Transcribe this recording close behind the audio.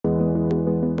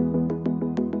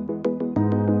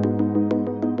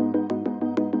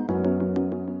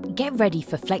Get ready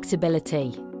for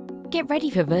flexibility. Get ready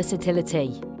for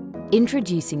versatility.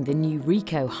 Introducing the new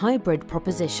Ricoh Hybrid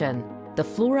proposition, the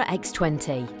Flora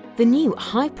X20, the new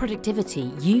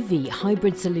high-productivity UV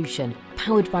hybrid solution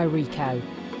powered by Ricoh.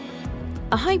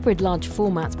 A hybrid large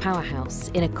format powerhouse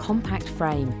in a compact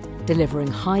frame, delivering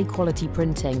high-quality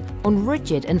printing on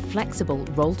rigid and flexible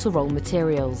roll-to-roll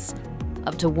materials,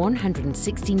 up to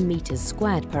 116 meters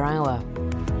squared per hour.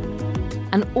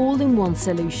 An all-in-one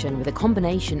solution with a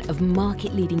combination of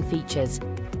market-leading features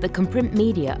that can print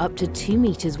media up to 2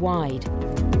 meters wide.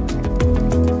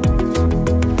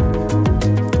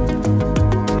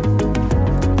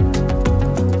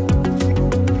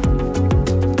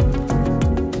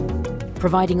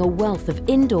 Providing a wealth of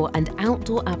indoor and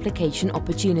outdoor application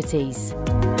opportunities.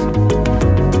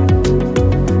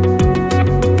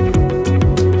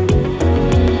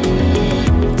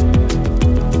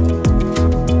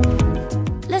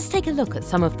 Let's take a look at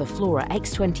some of the Flora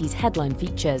X20's headline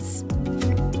features.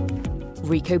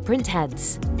 Ricoh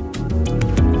printheads,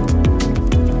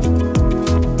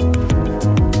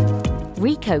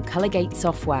 Ricoh ColorGATE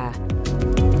software,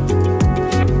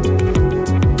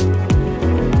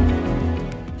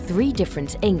 3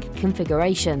 different ink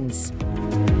configurations,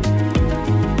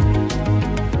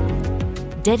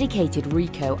 dedicated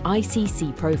Ricoh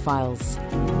ICC profiles,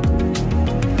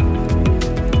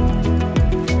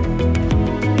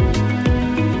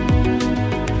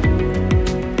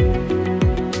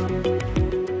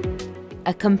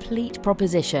 a complete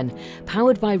proposition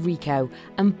powered by Ricoh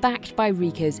and backed by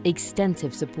Ricoh's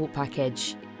extensive support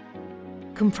package,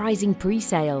 comprising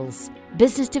pre-sales,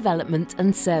 business development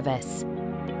and service.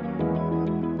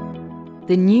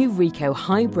 The new Ricoh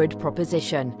Hybrid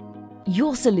proposition,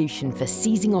 your solution for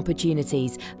seizing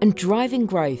opportunities and driving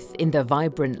growth in the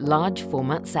vibrant large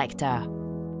format sector.